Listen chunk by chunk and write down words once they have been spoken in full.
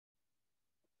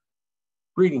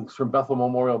Greetings from Bethel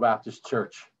Memorial Baptist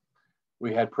Church.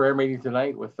 We had prayer meeting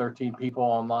tonight with 13 people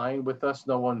online with us.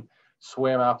 No one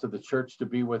swam out to the church to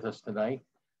be with us tonight.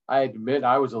 I admit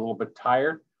I was a little bit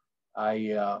tired.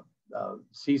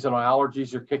 Seasonal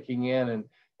allergies are kicking in, and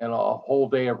a whole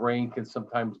day of rain can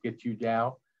sometimes get you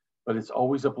down. But it's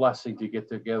always a blessing to get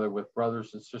together with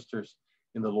brothers and sisters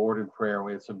in the Lord in prayer.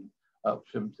 We had some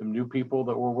new people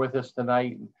that were with us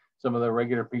tonight, and some of the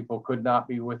regular people could not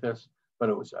be with us. But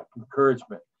it was an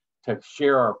encouragement to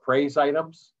share our praise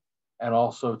items and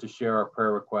also to share our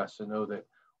prayer requests and know that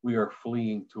we are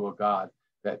fleeing to a God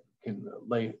that can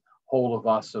lay hold of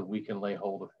us and we can lay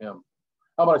hold of him.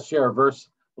 I'm going to share a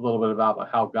verse a little bit about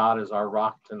how God is our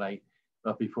rock tonight.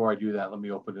 But before I do that, let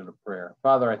me open in a prayer.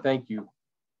 Father, I thank you.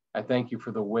 I thank you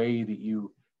for the way that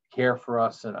you care for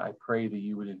us, and I pray that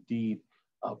you would indeed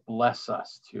bless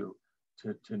us to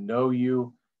know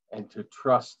you and to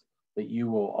trust that you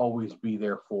will always be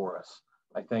there for us.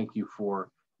 I thank you for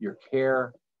your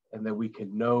care and that we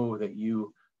can know that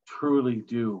you truly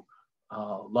do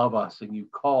love us and you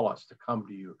call us to come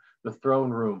to you. The throne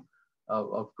room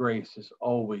of grace is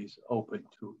always open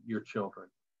to your children.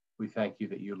 We thank you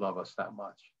that you love us that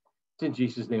much. It's in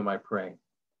Jesus' name I pray.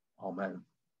 Amen.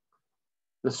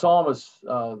 The psalmist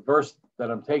verse that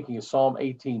I'm taking is Psalm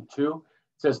 18:2. It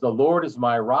says, "The Lord is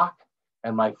my rock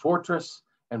and my fortress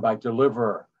and my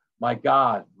deliverer, my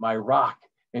God, my rock,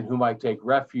 in whom I take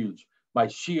refuge, my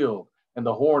shield and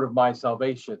the horn of my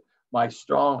salvation, my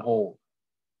stronghold."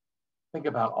 Think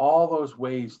about all those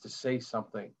ways to say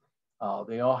something.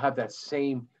 They all have that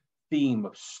same theme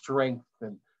of strength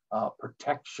and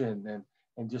protection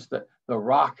and just the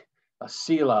rock,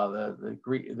 Selah,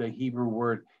 the Hebrew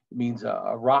word means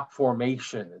a rock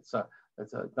formation. It's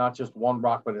not just one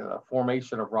rock, but a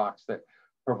formation of rocks that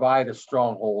provide a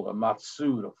stronghold, a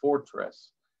matsud, a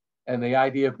fortress. And the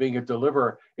idea of being a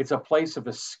deliverer, it's a place of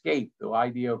escape. The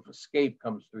idea of escape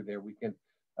comes through there. We can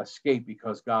escape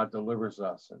because God delivers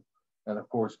us. And of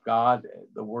course, God,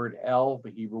 the word El, the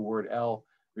Hebrew word El,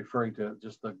 referring to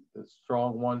just the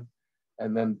strong one.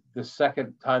 And then the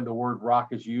second time the word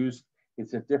rock is used,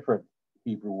 it's a different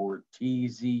Hebrew word,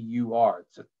 Tzur.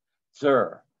 It's a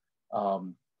tzur.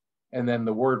 And then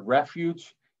the word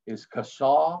refuge is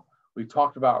kashal. We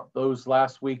talked about those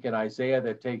last week in Isaiah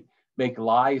that make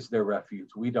lies their refuge.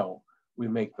 We don't. We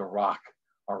make the rock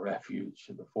our refuge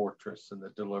and the fortress and the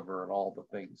deliverer and all the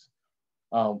things.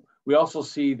 We also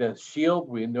see the shield.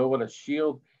 We know what a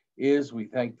shield is. We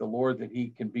thank the Lord that he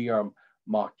can be our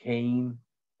makain,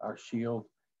 our shield.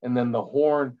 And then the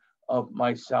horn of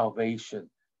my salvation.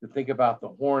 To think about the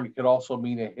horn, it could also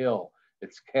mean a hill.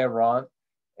 It's Keron,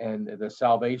 and the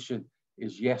salvation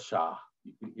is Yeshua.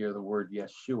 You can hear the word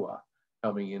Yeshua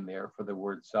coming in there for the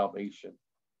word salvation.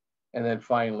 And then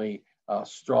finally,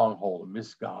 stronghold,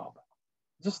 Misgab.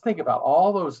 Just think about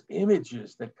all those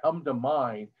images that come to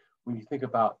mind when you think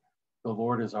about the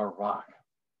Lord as our rock.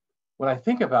 When I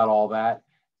think about all that,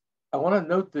 I want to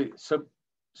note the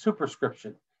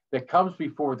superscription that comes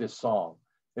before this song.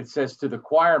 It says, "To the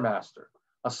choir master,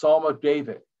 a psalm of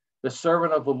David, the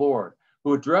servant of the Lord,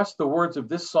 who addressed the words of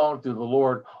this song to the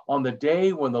Lord on the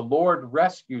day when the Lord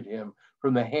rescued him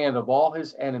from the hand of all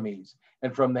his enemies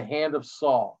and from the hand of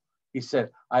Saul. He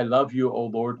said, I love you, O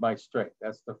Lord, my strength."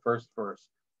 That's the first verse.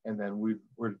 And then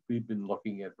we've been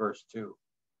looking at verse 2.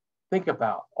 Think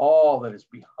about all that is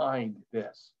behind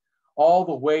this, all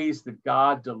the ways that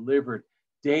God delivered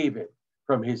David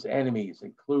from his enemies,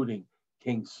 including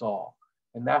King Saul.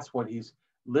 And that's what he's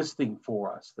listing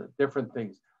for us, the different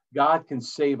things. God can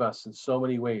save us in so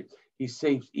many ways. He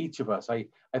saves each of us. I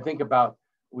think about,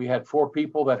 we had 4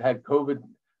 people that had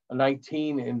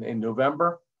COVID-19 in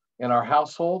November in our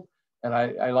household. And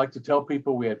I like to tell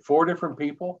people we had 4 different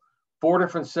people, 4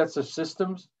 different sets of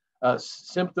symptoms.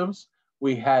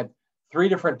 We had 3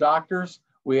 different doctors.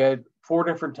 We had 4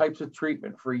 different types of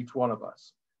treatment for each one of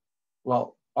us.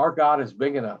 Well, our God is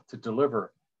big enough to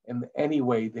deliver in any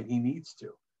way that he needs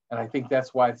to. And I think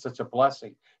that's why it's such a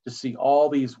blessing to see all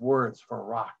these words for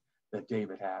rock that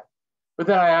David had. But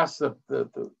then I asked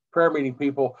the prayer meeting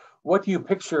people, what do you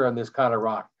picture on this kind of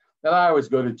rock? And I always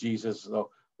go to Jesus.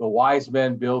 The wise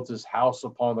man builds his house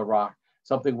upon the rock,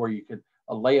 something where you could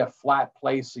lay a flat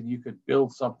place and you could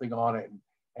build something on it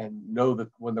and know that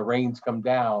when the rains come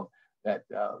down, that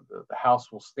the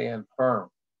house will stand firm.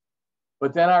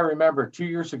 But then I remember 2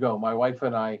 years ago, my wife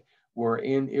and I were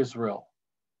in Israel,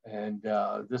 and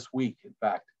this week, in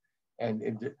fact,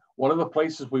 and one of the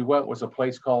places we went was a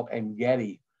place called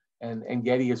En-Gedi, and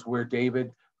En-Gedi is where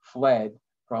David fled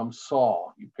from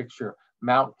Saul. You picture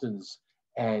mountains,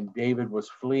 and David was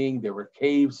fleeing. There were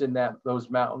caves in those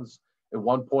mountains, At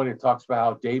one point, it talks about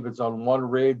how David's on one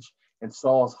ridge and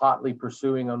Saul's hotly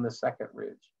pursuing on the second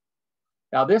ridge.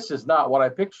 Now, this is not what I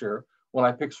picture when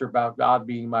I picture about God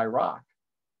being my rock.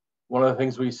 One of the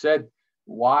things we said,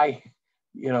 why,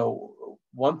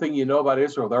 one thing you know about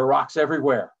Israel, there are rocks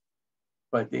everywhere.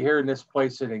 But here in this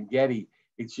place in Engedi,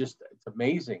 it's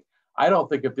amazing. I don't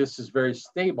think of this as very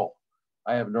stable.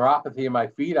 I have neuropathy in my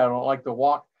feet. I don't like to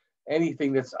walk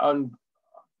anything that's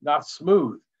not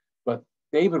smooth. But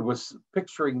David was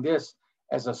picturing this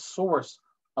as a source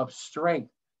of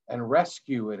strength and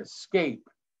rescue and escape.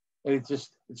 And it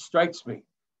strikes me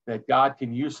that God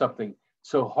can use something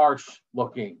so harsh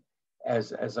looking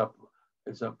as a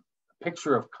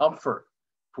picture of comfort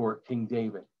for King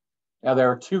David. Now,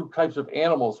 there are two types of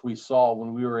animals we saw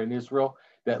when we were in Israel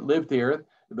that lived here.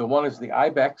 The one is the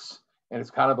ibex, and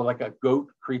it's kind of like a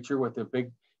goat creature with the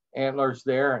big antlers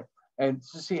there. And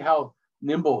to see how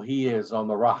nimble he is on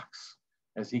the rocks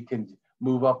as he can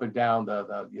move up and down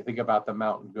you think about the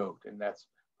mountain goat, and that's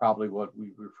probably what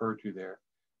we refer to there.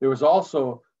 There was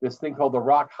also this thing called the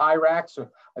rock hyrax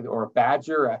or a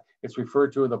badger. It's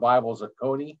referred to in the Bible as a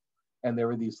coney. And there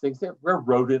were these things that were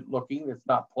rodent looking. It's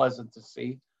not pleasant to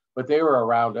see, but they were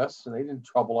around us and they didn't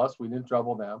trouble us. We didn't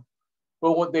trouble them.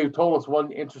 But what they told us,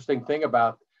 one interesting thing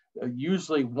about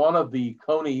usually one of the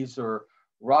conies or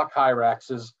rock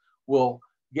hyraxes will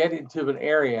get into an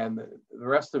area and the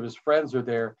rest of his friends are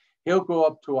there. He'll go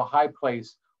up to a high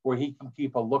place where he can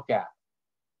keep a look at.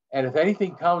 And if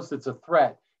anything comes that's a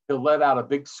threat, he'll let out a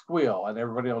big squeal and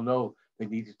everybody will know they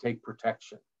need to take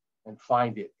protection and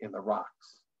find it in the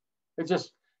rocks. They're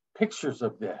just pictures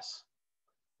of this.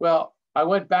 Well, I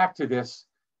went back to this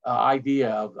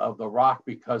idea of the rock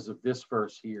because of this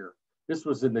verse here. This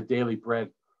was in the Daily Bread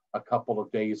a couple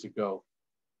of days ago.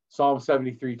 Psalm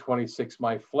 73:26,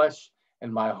 my flesh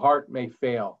and my heart may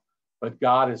fail, but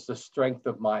God is the strength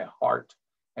of my heart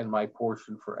and my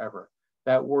portion forever.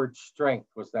 That word strength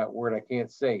was that word I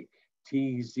can't say,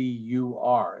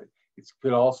 T-Z-U-R. It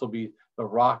could also be the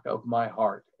rock of my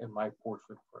heart and my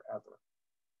portion forever.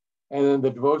 And then the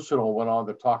devotional went on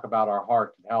to talk about our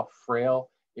heart and how frail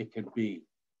it can be.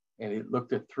 And it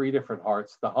looked at three different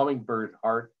hearts. The hummingbird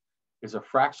heart is a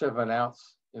fraction of an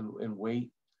ounce in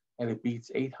weight, and it beats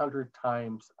 800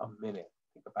 times a minute.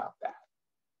 Think about that.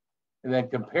 And then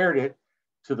compared it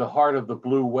to the heart of the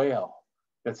blue whale,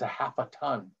 that's a half a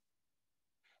ton,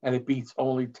 and it beats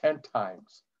only 10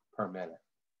 times per minute.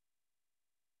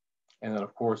 And then,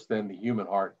 of course, then the human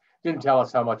heart didn't tell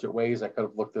us how much it weighs. I could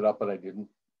have looked it up, but I didn't.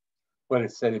 But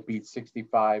it said it beats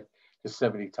 65 to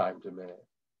 70 times a minute.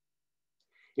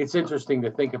 It's interesting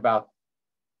to think about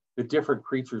the different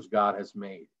creatures God has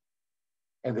made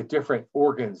and the different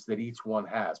organs that each one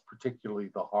has, particularly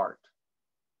the heart,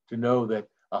 to know that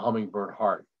a hummingbird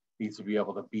heart needs to be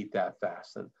able to beat that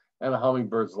fast. And a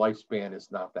hummingbird's lifespan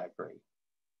is not that great.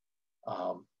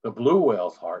 The blue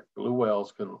whale's heart, blue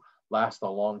whales can last a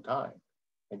long time.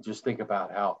 And just think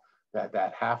about how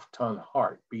that half-ton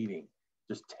heart beating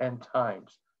just 10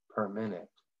 times per minute.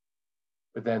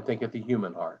 But then think of the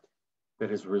human heart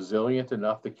that is resilient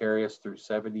enough to carry us through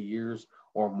 70 years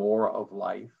or more of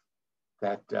life,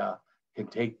 that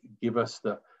can give us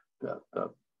the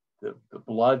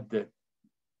blood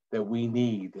that we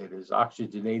need, that is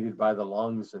oxygenated by the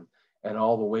lungs and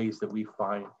all the ways that we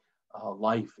find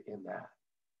life in that.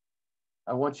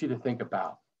 I want you to think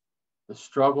about the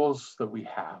struggles that we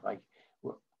have. I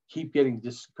keep getting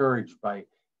discouraged by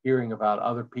hearing about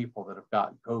other people that have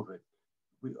gotten COVID.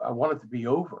 I want it to be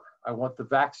over. I want the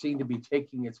vaccine to be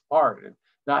taking its part and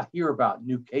not hear about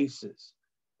new cases.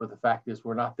 But the fact is,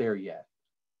 we're not there yet.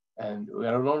 And I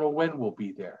don't know when we'll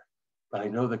be there, but I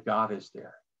know that God is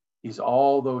there. He's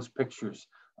all those pictures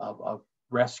of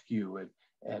rescue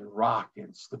and rock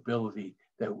and stability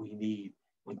that we need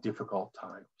in difficult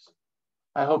times.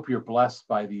 I hope you're blessed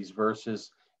by these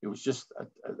verses. It was just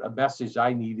a message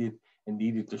I needed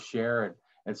to share.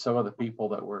 And some of the people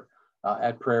that were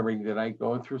at prayer meeting tonight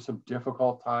going through some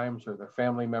difficult times, or their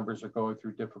family members are going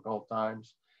through difficult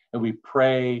times. And we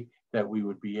pray that we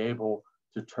would be able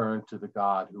to turn to the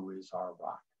God who is our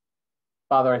rock.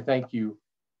 Father, I thank you.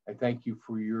 I thank you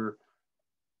for your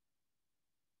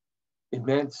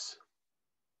immense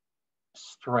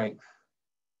strength,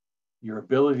 your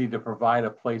ability to provide a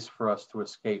place for us to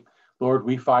escape. Lord,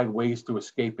 we find ways to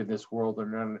escape in this world,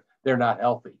 and they're not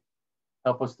healthy.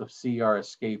 Help us to see our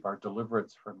escape, our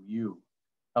deliverance from you.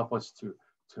 Help us to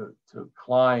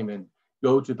climb and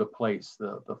go to the place,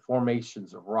 the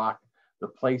formations of rock, the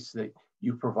place that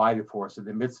you provided for us in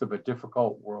the midst of a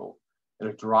difficult world, in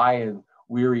a dry and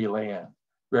weary land,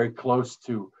 very close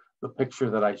to the picture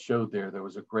that I showed there. There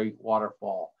was a great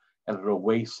waterfall and an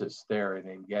oasis there in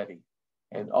En-Gedi.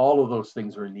 And all of those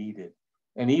things are needed.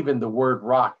 And even the word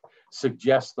rock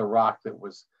suggests the rock that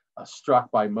was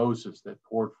struck by Moses that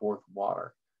poured forth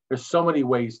water. There's so many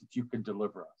ways that you can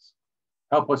deliver us.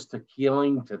 Help us to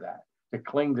cling to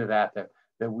that,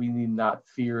 that we need not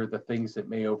fear the things that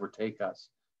may overtake us,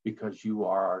 because you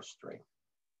are our strength.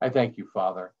 I thank you,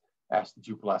 Father. Ask that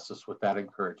you bless us with that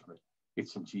encouragement.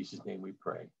 It's in Jesus' name we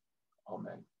pray.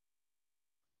 Amen.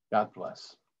 God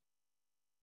bless.